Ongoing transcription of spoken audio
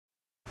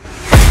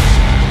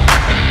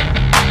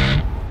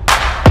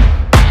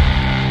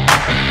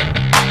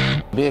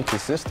being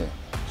consistent.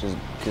 Just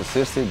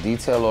consistent,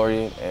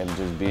 detail-oriented, and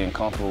just being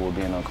comfortable with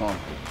being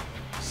uncomfortable.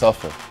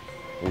 Suffer.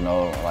 You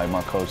know, like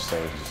my coach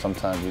says,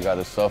 sometimes you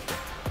gotta suffer.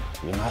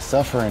 You're not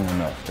suffering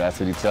enough. That's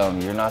what he's telling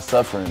me. You're not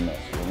suffering enough.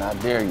 You're not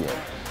there yet.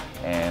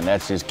 And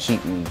that's just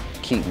keep me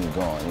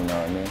going, you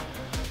know what I mean?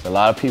 A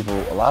lot of people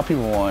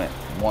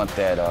want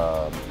that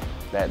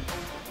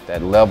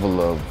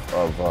level of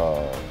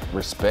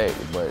respect,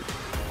 but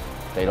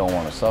they don't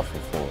want to suffer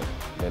for it.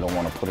 They don't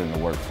want to put in the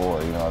work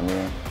for it, you know what I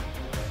mean?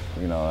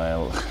 You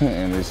know,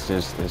 and it's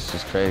just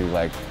crazy.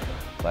 Like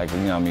you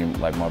know, I mean,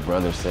 like my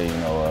brother say, you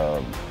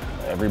know,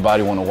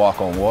 everybody want to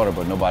walk on water,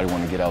 but nobody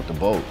want to get out the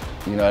boat.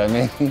 You know what I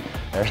mean?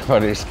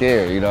 Everybody's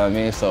scared. You know what I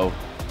mean? So,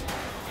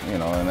 you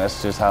know, and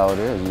that's just how it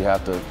is. You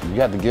have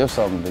to give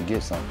something to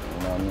get something.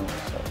 You know what I mean?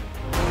 So.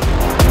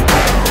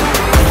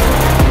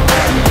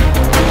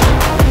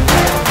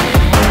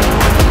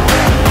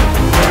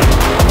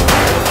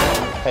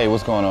 Hey,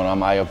 what's going on? I'm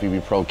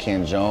IFBB Pro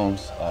Ken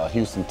Jones,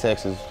 Houston,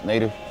 Texas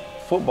native.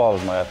 Football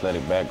is my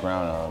athletic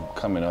background.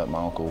 Coming up,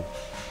 my uncle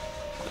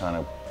kind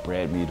of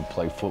bred me to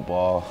play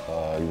football.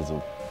 He was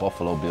a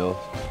Buffalo Bill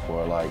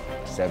for like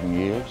 7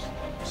 years.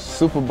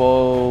 Super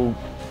Bowl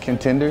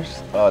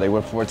contenders. They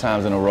went 4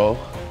 times in a row.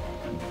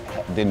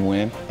 Didn't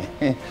win.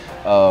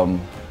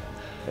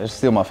 They're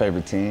still my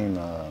favorite team.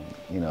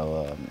 You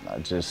know, I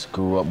just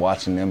grew up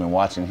watching them and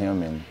watching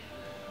him, and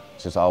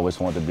just always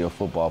wanted to be a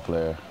football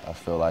player. I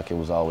feel like it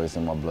was always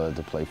in my blood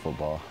to play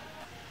football.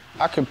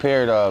 I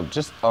compared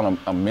just on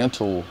a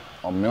mental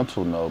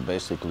note,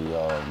 basically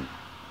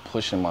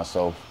pushing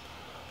myself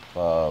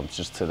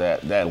just to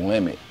that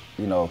limit.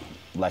 You know,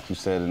 like you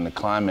said, in the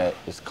climate,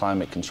 it's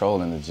climate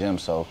control in the gym.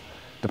 So,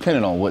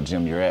 depending on what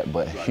gym you're at,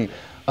 but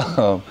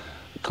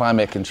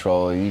climate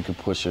control, you can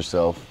push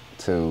yourself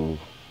to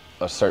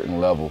a certain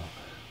level.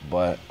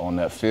 But on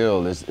that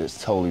field,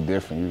 it's totally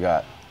different. You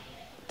got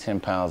 10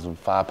 pounds or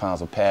 5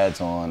 pounds of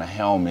pads on, a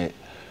helmet.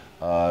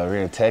 We're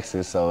in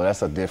Texas, so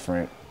that's a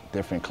different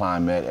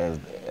climate,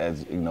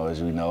 as you know,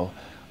 as we know.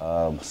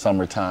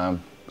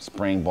 Summertime,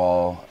 spring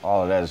ball,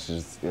 all of that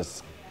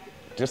is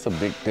just a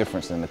big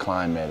difference in the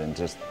climate and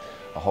just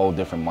a whole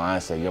different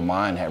mindset. Your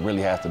mind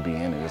really has to be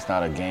in it. It's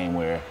not a game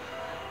where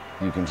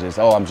you can just,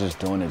 oh, I'm just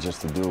doing it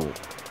just to do it.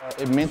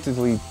 It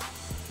mentally,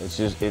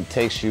 it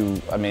takes you,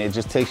 I mean, it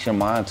just takes your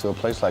mind to a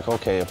place like,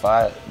 okay, if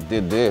I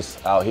did this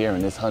out here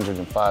in this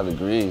 105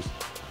 degrees,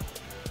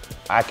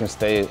 I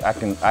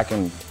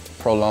can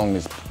prolong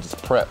this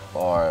prep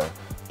or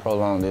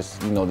prolong this,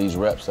 you know, these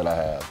reps that I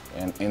have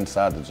and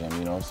inside the gym,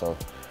 you know. So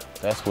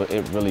that's what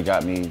it really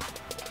got me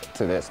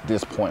to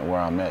this point where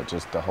I'm at.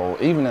 Just the whole,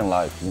 even in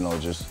life, you know,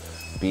 just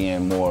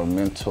being more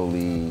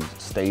mentally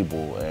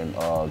stable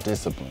and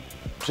disciplined.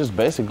 Just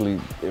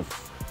basically,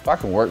 if I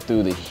can work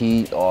through the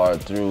heat or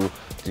through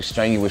the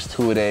strenuous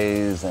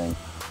 2-a-days and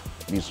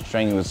these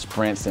strenuous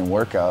sprints and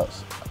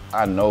workouts,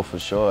 I know for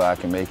sure I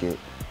can make it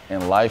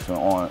in life and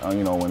on,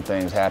 you know, when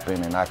things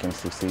happen and I can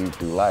succeed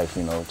through life,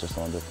 you know, just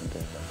on different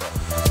things like that.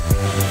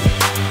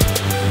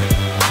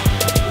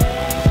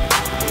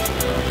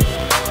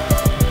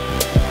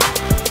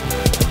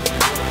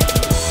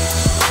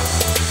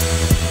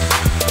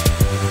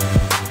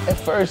 At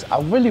first, I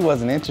really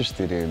wasn't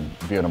interested in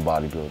being a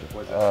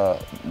bodybuilder.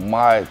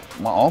 My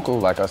uncle,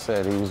 like I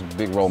said, he was a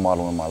big role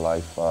model in my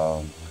life.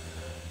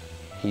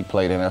 He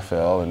played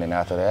NFL, and then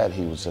after that,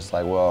 he was just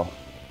like, well,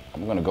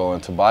 I'm gonna go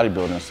into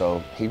bodybuilding.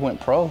 So he went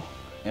pro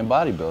in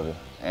bodybuilding.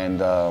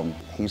 And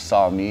he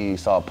saw me, he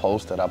saw a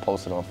post that I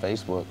posted on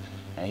Facebook,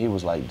 and he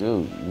was like,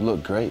 dude, you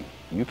look great.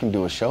 You can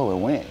do a show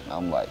and win.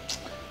 I'm like,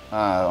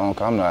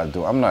 Uncle, I'm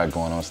not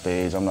going on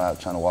stage. I'm not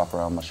trying to walk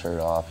around with my shirt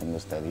off and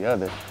this, that, the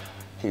other.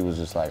 He was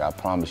just like, I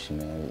promise you,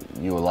 man,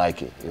 you will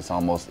like it. It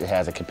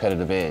has a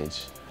competitive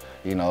edge,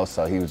 you know?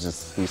 So he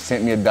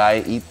sent me a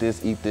diet, eat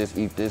this, eat this,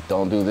 eat this,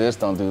 don't do this,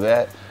 don't do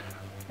that.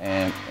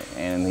 And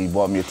he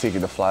bought me a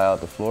ticket to fly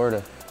out to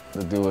Florida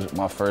to do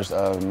my first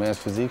men's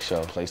physique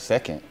show, play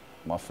second,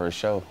 my first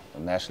show,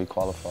 nationally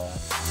qualified.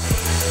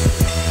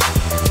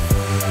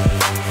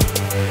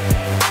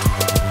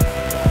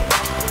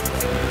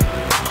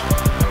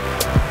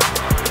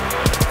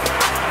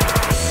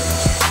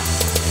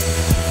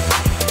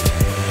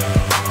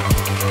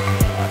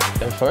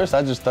 At first,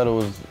 I just thought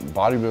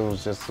bodybuilding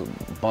was just a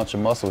bunch of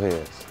muscle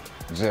heads.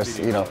 Just,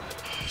 you know,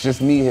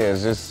 just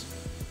meatheads. Just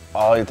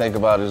all you think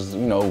about is,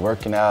 you know,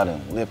 working out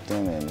and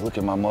lifting and look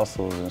at my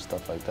muscles and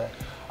stuff like that.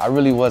 I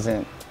really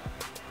wasn't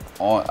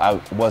on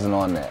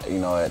that, you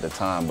know, at the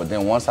time. But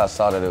then once I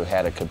saw that it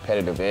had a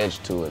competitive edge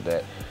to it,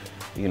 that,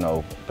 you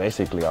know,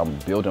 basically I'm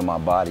building my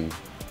body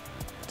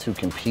to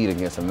compete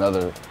against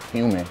another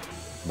human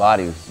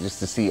body, just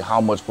to see how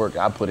much work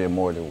I put in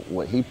more than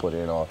what he put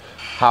in, or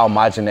how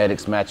my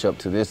genetics match up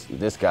to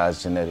this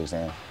guy's genetics,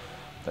 and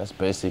that's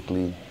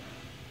basically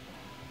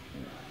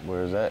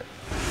where it's at.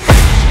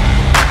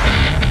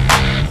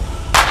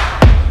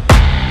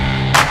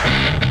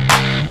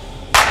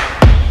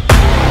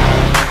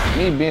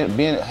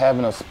 Me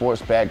having a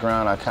sports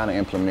background, I kind of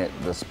implement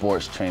the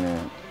sports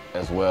training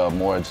as well,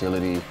 more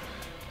agility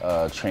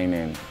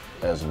training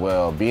as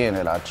well, being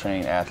that I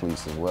train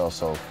athletes as well,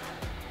 so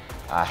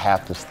I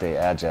have to stay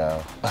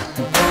agile.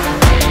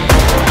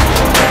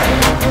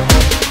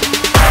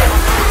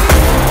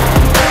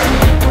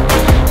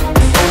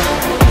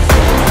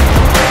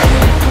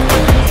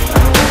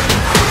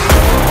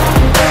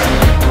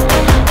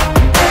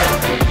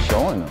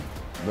 Showing them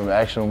the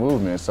actual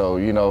movement. So,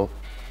 you know,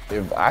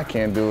 if I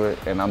can't do it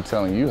and I'm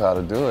telling you how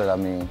to do it, I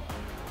mean,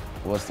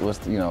 what's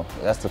you know,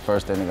 that's the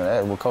first thing they're gonna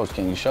ask. Well, coach,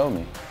 can you show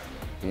me?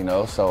 You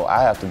know, so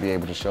I have to be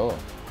able to show them.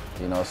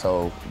 You know,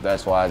 so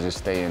that's why I just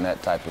stay in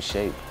that type of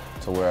shape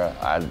to where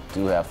I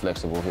do have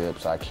flexible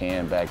hips. I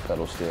can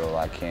backpedal still.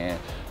 I can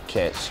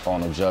catch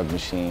on a jug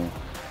machine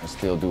and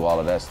still do all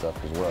of that stuff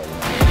as well. You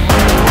know?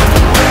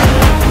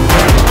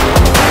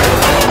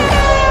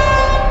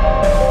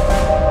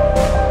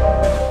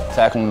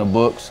 Tackling the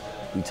books,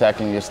 you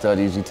tackling your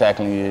studies, you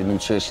tackling your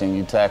nutrition,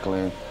 you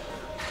tackling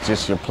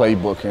just your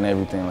playbook and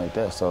everything like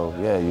that. So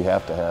yeah, you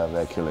have to have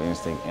that killer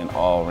instinct in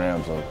all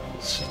realms of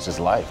just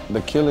life.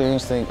 The killer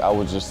instinct, I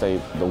would just say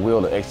the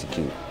will to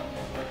execute.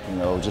 You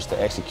know, just to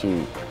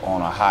execute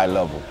on a high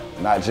level.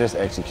 Not just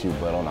execute,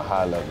 but on a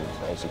high level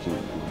to execute,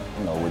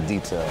 you know, with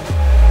detail.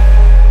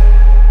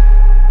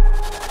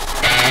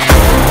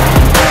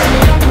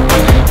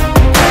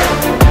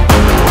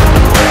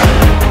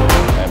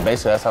 And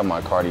basically that's how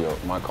my cardio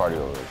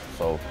is.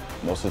 So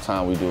most of the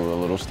time we do a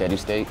little steady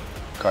state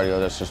cardio,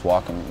 that's just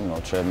walking, you know,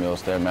 treadmill,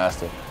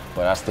 Stairmaster,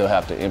 but I still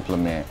have to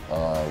implement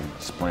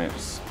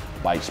sprints,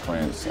 bike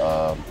sprints,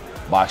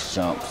 box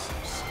jumps,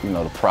 you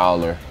know, the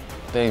prowler,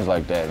 things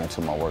like that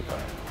into my workout.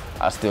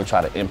 I still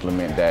try to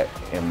implement that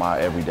in my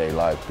everyday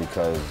life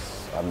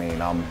because, I mean,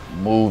 I'm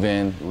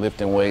moving,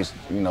 lifting weights,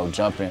 you know,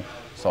 jumping,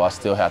 so I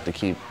still have to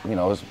keep, you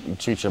know, you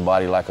treat your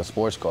body like a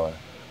sports car.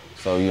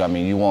 So, I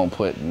mean, you won't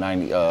put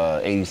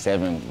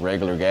 87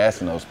 regular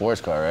gas in a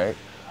sports car, right?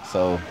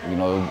 So, you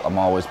know, I'm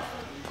always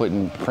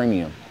putting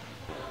premium.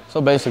 So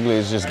basically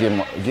it's just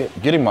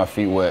getting my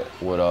feet wet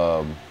with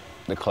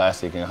the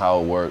Classic and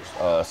how it works.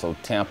 So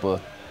Tampa,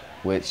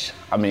 which,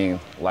 I mean,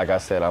 like I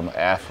said, I'm an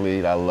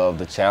athlete, I love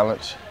the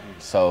challenge.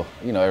 So,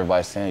 you know,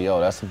 everybody's saying, yo,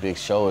 that's a big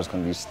show, it's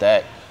gonna be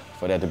stacked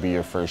for that to be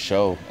your first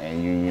show.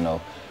 And you know,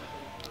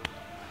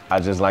 I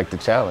just like the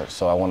challenge.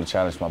 So I wanna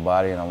challenge my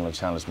body and I wanna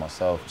challenge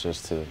myself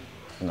just to,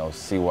 you know,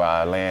 see where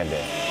I land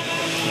at.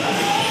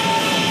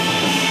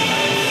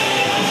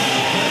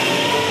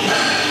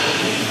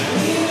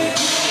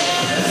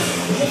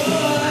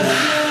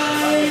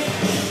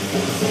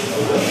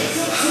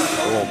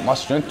 My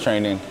strength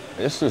training,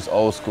 it's just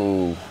old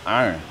school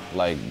iron,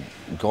 like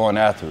going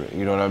after it,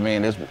 you know what I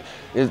mean?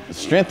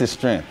 Strength is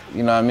strength,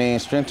 you know what I mean?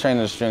 Strength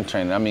training is strength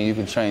training. I mean, you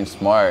can train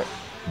smart,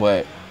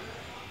 but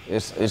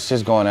it's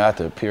just going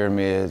after it.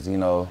 Pyramids, you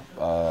know,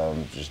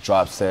 just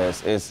drop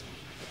sets. It's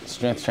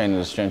strength training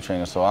is strength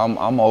training. So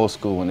I'm old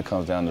school when it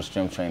comes down to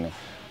strength training.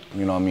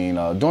 You know what I mean?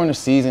 During the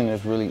season,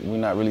 we're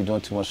not really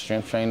doing too much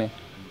strength training.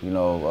 You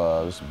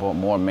know, it's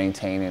more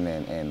maintaining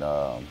and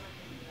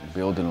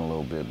building a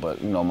little bit,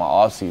 but you know, my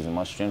off season,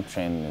 my strength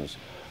training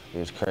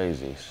is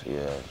crazy.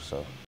 Yeah,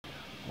 so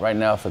right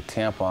now for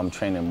Tampa, I'm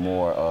training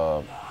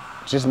more,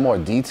 just more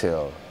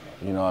detail.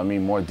 You know what I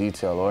mean? More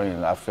detail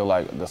oriented. I feel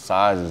like the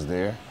size is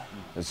there.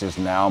 It's just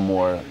now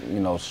more, you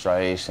know,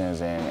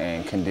 striations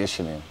and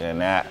conditioning. And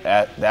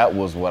that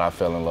was what I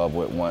fell in love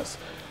with once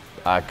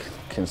I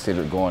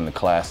considered going to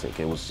Classic.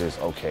 It was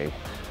just, okay,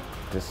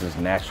 this is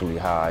naturally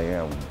how I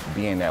am.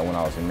 Being that when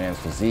I was in men's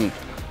physique,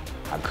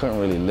 I couldn't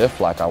really lift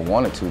like I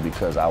wanted to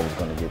because I was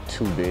gonna get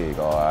too big,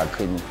 or I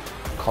couldn't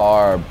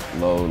carb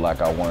load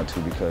like I wanted to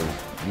because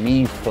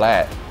me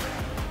flat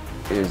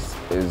is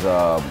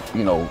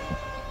you know,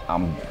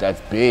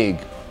 that's big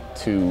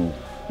to,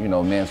 you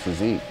know, men's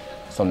physique.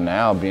 So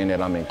now being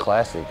that I'm in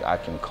Classic, I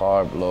can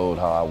carb load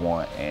how I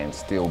want and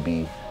still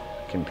be,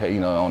 you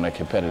know, on the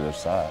competitive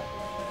side.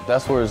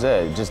 That's where it's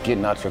at, just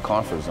getting out your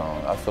comfort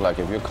zone. I feel like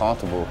if you're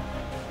comfortable,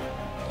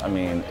 I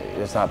mean,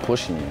 it's not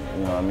pushing you,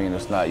 you know what I mean?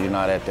 It's not, you're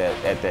not at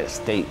that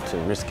state to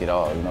risk it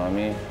all, you know what I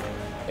mean?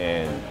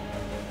 And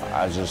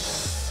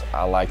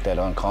I like that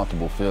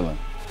uncomfortable feeling.